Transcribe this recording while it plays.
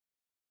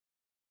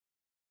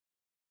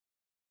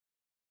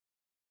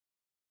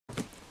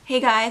Hey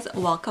guys,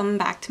 welcome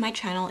back to my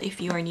channel. If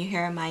you are new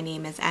here, my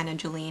name is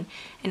Jolene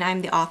and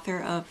I'm the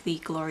author of the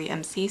Glory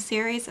MC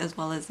series as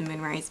well as the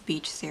Moonrise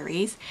Beach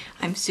series.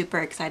 I'm super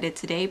excited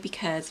today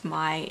because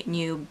my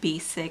new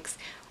B6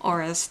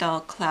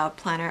 Estelle Cloud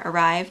Planner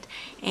arrived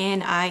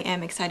and I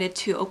am excited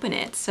to open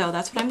it. So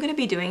that's what I'm going to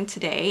be doing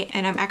today,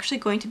 and I'm actually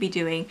going to be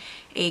doing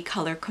a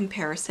color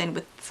comparison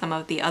with some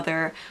of the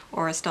other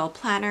Estelle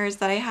planners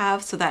that I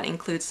have. So that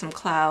includes some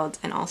clouds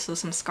and also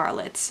some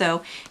scarlets.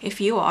 So if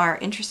you are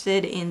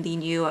interested in the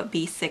new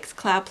B6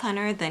 Cloud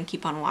Planner, then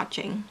keep on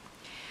watching.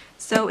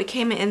 So it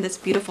came in this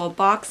beautiful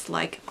box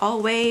like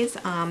always.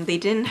 They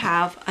didn't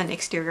have an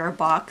exterior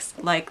box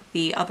like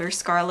the other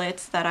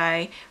scarlets that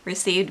I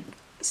received.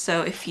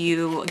 So if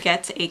you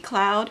get a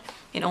cloud,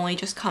 it only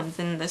just comes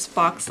in this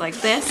box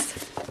like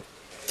this.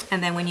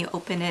 And then when you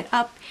open it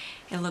up,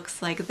 it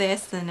looks like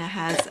this, and it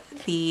has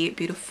the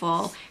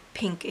beautiful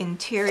pink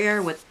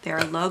interior with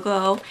their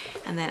logo.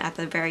 And then at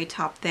the very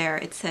top there,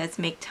 it says,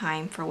 "Make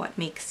time for what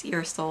makes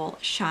your soul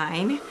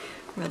shine."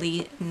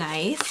 Really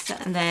nice.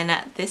 And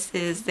then this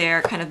is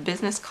their kind of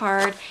business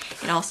card.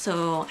 It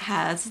also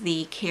has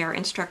the care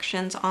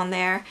instructions on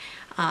there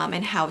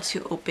and how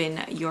to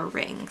open your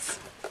rings.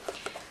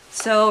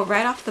 So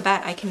right off the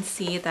bat, I can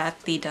see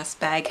that the dust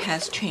bag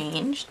has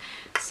changed.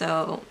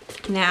 So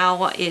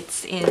now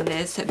it's in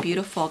this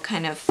beautiful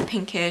kind of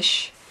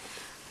pinkish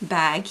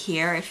bag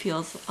here. It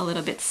feels a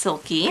little bit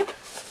silky.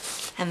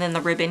 And then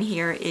the ribbon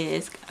here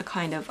is a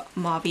kind of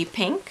mauvey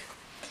pink.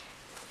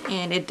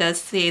 And it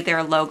does say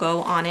their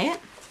logo on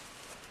it.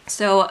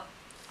 So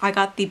I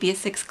got the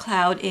B6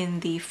 Cloud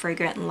in the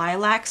Fragrant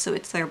Lilac, so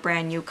it's their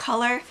brand new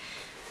color.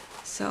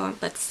 So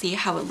let's see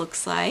how it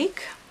looks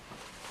like.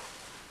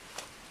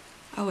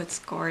 Oh, it's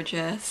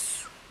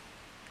gorgeous.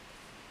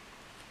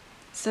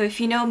 So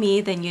if you know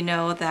me, then you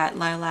know that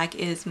lilac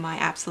is my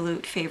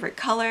absolute favorite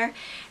color,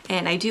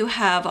 and I do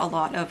have a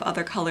lot of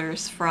other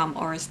colors from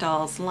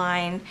Estelle's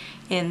line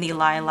in the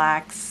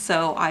lilacs,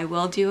 so I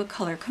will do a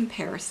color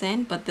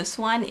comparison, but this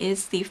one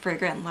is the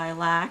Fragrant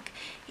Lilac.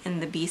 In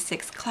the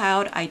B6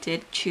 Cloud, I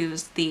did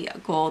choose the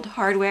gold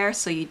hardware,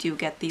 so you do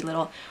get the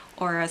little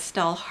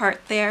Estelle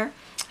heart there.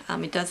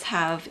 It does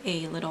have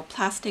a little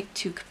plastic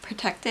to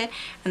protect it,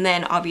 and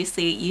then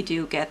obviously you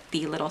do get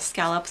the little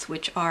scallops,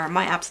 which are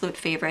my absolute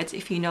favorites.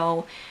 If you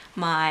know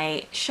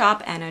my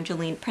shop,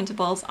 Jolene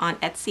Printables on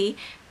Etsy,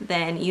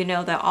 then you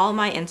know that all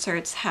my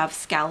inserts have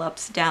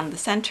scallops down the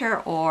center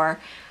or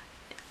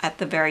at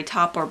the very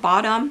top or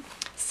bottom.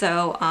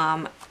 So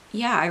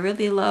yeah, I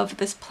really love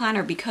this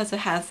planner because it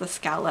has the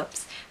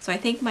scallops. So I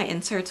think my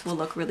inserts will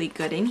look really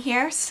good in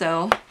here.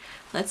 So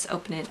let's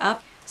open it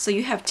up. So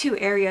you have two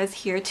areas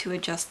here to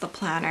adjust the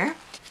planner.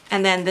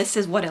 And then this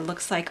is what it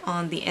looks like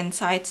on the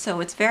inside. So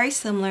it's very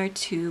similar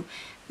to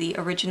the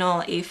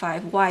original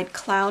A5 wide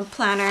cloud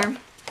planner.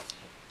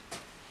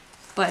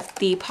 But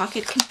the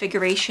pocket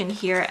configuration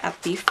here at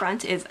the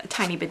front is a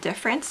tiny bit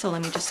different. So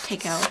let me just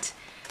take out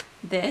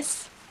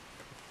this.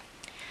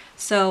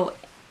 So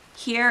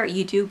here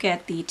you do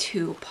get the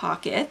two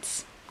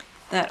pockets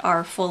that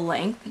are full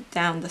length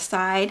down the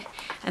side.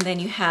 And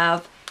then you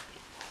have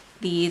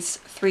these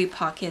three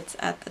pockets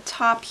at the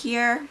top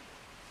here.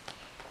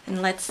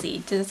 And let's see,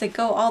 does it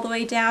go all the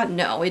way down?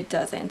 No, it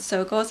doesn't.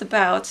 So it goes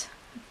about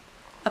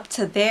up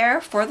to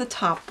there for the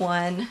top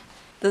one.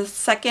 The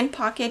second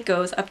pocket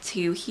goes up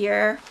to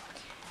here.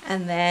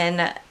 And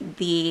then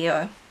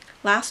the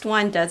last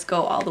one does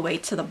go all the way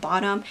to the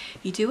bottom.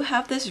 You do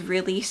have this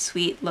really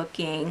sweet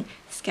looking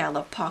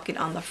scallop pocket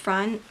on the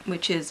front,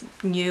 which is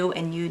new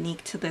and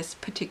unique to this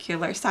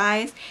particular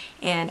size.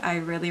 And I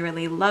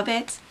really love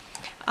it.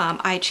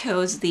 I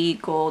chose the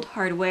gold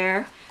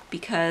hardware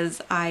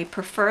because I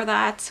prefer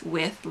that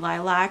with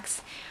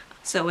lilacs.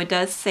 So it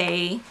does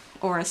say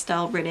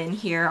Estelle written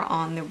here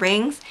on the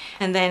rings.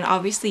 And then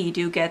obviously you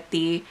do get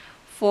the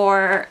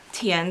 4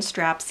 TN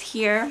straps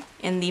here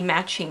in the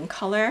matching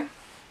color.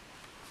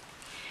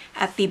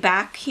 At the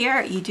back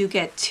here, you do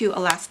get 2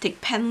 elastic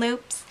pen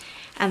loops,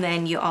 and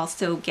then you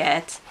also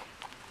get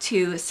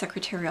 2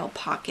 secretarial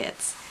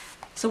pockets.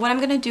 So what I'm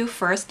going to do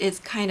first is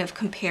kind of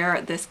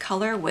compare this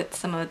color with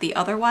some of the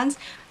other ones.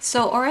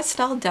 So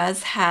Estelle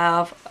does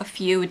have a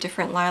few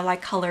different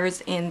lilac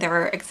colors in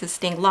their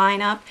existing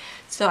lineup.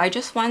 So I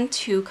just want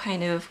to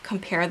kind of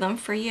compare them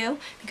for you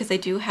because I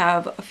do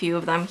have a few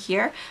of them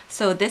here.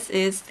 So this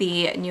is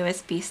the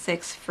newest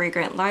B6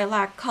 Fragrant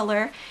Lilac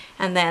color,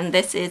 and then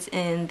this is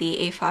in the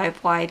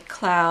A5 Wide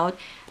Cloud.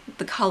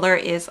 The color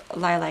is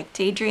Lilac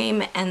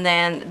Daydream, and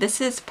then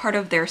this is part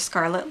of their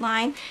Scarlet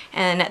line,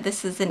 and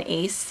this is an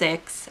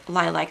A6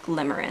 Lilac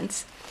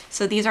Limerence.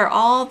 So these are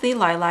all the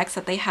lilacs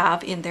that they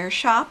have in their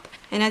shop,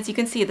 and as you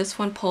can see, this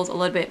one pulls a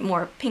little bit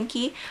more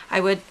pinky. I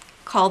would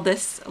call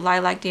this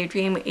Lilac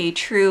Daydream a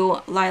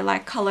true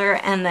lilac color,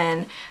 and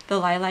then the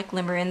Lilac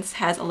Limerence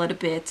has a little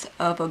bit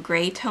of a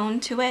gray tone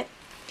to it.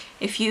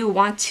 If you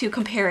want to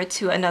compare it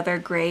to another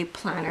gray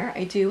planner,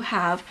 I do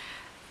have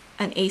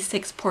an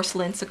A6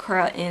 Porcelain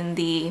Sakura in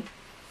the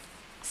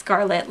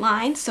Scarlet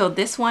line. So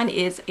this one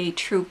is a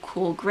true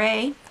cool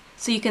gray.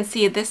 So you can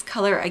see this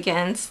color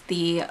against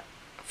the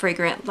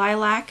Fragrant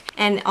Lilac,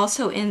 and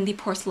also in the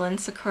Porcelain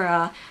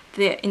Sakura,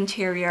 the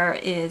interior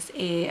is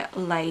a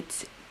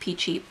light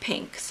peachy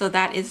pink. So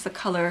that is the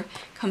color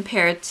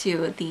compared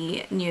to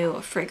the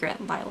new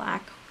Fragrant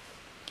Lilac.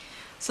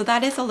 So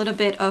that is a little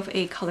bit of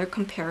a color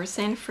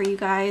comparison for you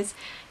guys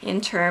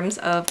in terms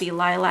of the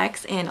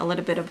lilacs and a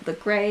little bit of the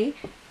gray.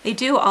 They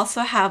do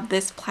also have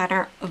this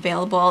planner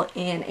available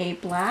in a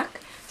black.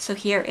 So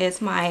here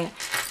is my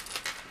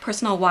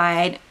personal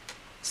wide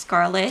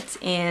Scarlet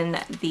in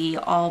the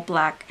all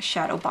black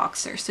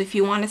Shadowboxer. So if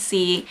you want to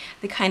see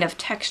the kind of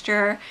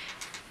texture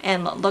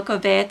and look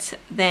of it,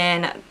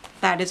 then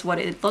that is what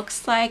it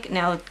looks like.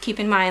 Now keep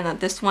in mind that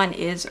this one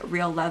is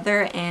real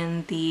leather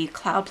and the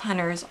cloud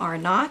planners are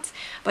not,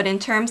 but in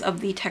terms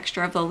of the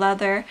texture of the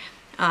leather,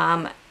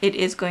 it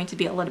is going to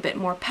be a little bit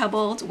more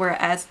pebbled,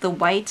 whereas the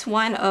white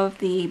one of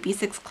the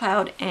B6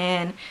 Cloud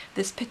and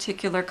this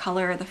particular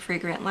color, the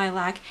Fragrant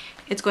Lilac,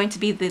 it's going to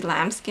be the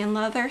lambskin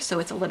leather, so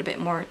it's a little bit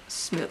more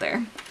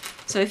smoother.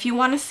 So if you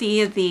want to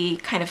see the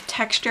kind of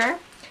texture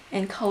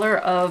and color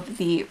of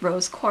the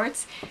rose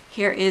quartz,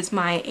 here is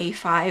my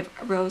A5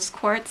 rose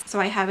quartz. So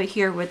I have it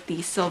here with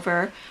the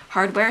silver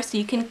hardware, so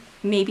you can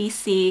maybe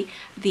see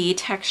the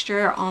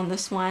texture on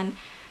this one.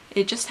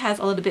 It just has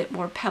a little bit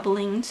more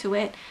pebbling to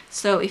it.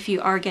 So if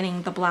you are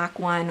getting the black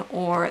one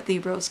or the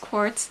rose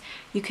quartz,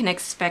 you can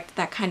expect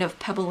that kind of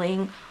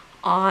pebbling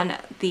on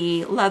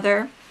the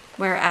leather,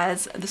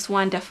 whereas this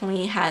one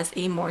definitely has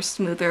a more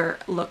smoother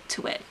look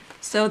to it.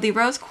 So the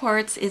rose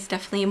quartz is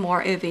definitely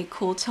more of a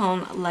cool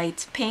tone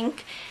light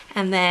pink,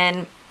 and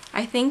then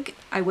I think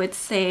I would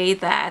say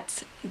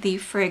that the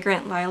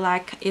Fragrant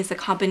Lilac is a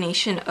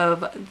combination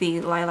of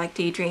the Lilac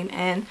Daydream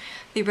and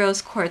the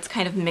rose quartz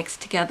kind of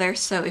mixed together.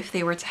 So if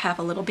they were to have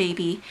a little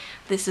baby,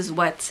 this is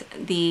what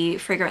the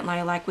Fragrant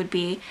Lilac would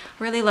be.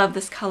 I really love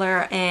this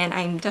color and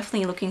I'm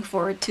definitely looking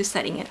forward to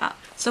setting it up.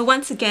 So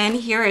once again,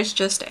 here is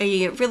just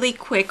a really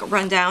quick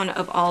rundown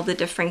of all the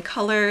different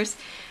colors.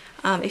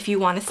 If you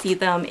want to see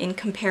them in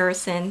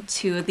comparison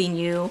to the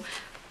new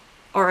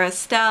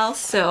Estelle.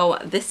 So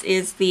this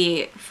is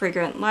the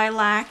Fragrant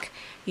Lilac.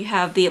 You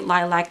have the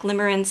Lilac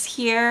Limerence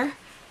here.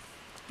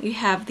 You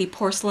have the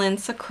Porcelain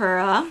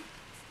Sakura.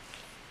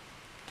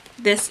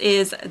 This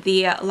is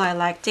the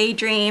Lilac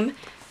Daydream,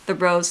 the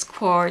Rose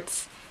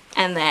Quartz,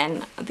 and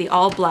then the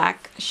all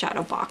black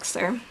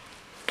Shadowboxer.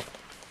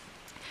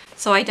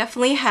 So I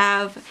definitely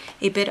have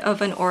a bit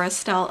of an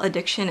Estelle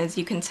addiction, as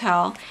you can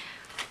tell.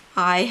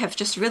 I have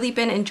just really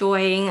been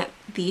enjoying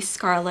the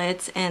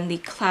scarlets and the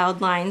cloud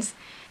lines.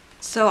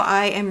 So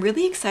I am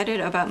really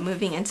excited about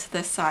moving into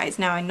this size.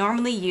 Now I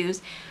normally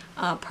use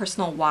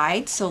personal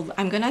wide, so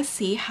I'm gonna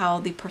see how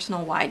the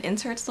personal wide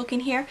inserts look in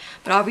here,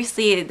 but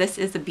obviously this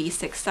is a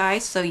B6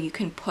 size, so you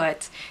can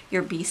put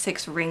your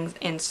B6 rings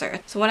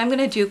insert. So what I'm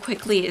gonna do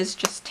quickly is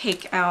just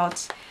take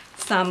out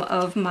some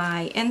of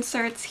my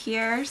inserts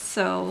here.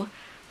 So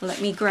let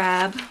me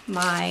grab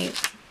my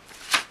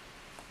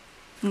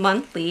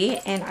monthly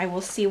and I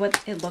will see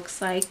what it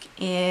looks like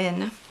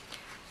in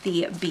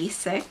the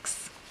B6.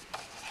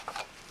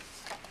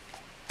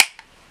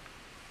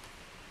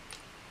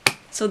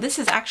 So this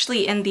is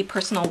actually in the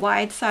personal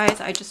wide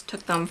size. I just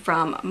took them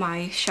from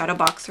my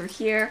Shadowboxer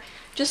here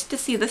just to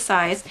see the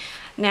size.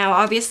 Now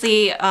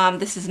obviously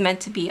this is meant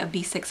to be a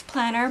B6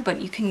 planner,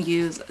 but you can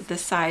use the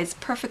size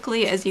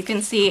perfectly, as you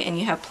can see, and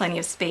you have plenty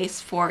of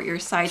space for your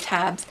side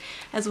tabs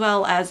as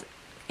well as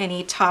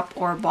any top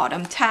or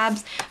bottom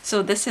tabs.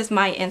 So this is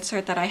my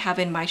insert that I have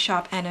in my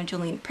shop, Anna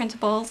Jolene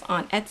Printables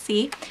on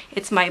Etsy.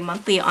 It's my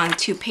monthly on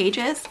 2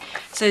 pages.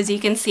 So as you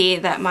can see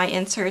that my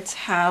inserts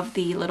have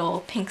the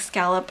little pink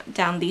scallop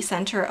down the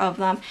center of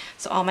them.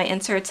 So all my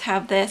inserts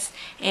have this,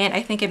 and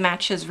I think it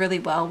matches really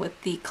well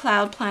with the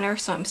cloud planner,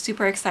 so I'm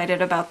super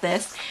excited about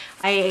this.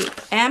 I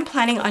am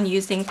planning on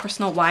using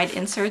personal wide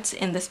inserts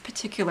in this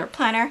particular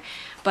planner,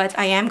 but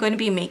I am going to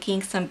be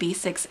making some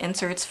B6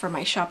 inserts for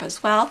my shop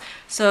as well,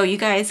 so you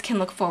guys can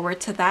look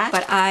forward to that.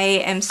 But I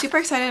am super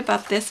excited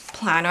about this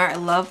planner. I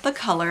love the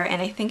color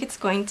and I think it's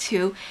going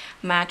to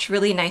match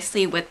really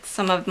nicely with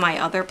some of my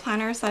other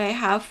planners that I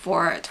have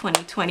for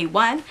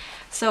 2021.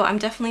 So I'm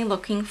definitely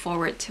looking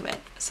forward to it.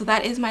 So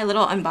that is my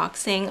little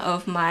unboxing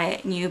of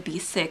my new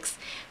B6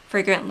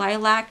 Fragrant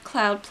Lilac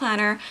Cloud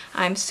Planner.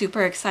 I'm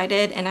super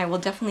excited and I will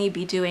definitely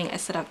be doing a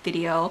setup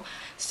video,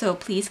 so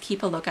please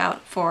keep a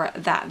lookout for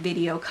that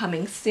video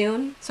coming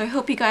soon. So I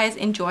hope you guys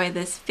enjoy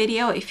this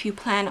video. If you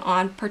plan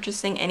on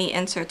purchasing any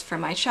inserts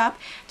from my shop,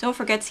 don't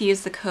forget to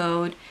use the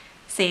code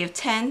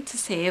SAVE10 to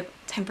save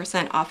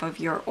 10% off of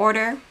your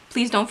order.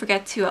 Please don't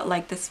forget to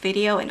like this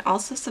video and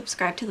also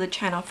subscribe to the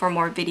channel for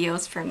more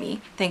videos from me.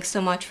 Thanks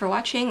so much for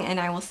watching and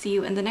I will see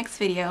you in the next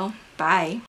video. Bye!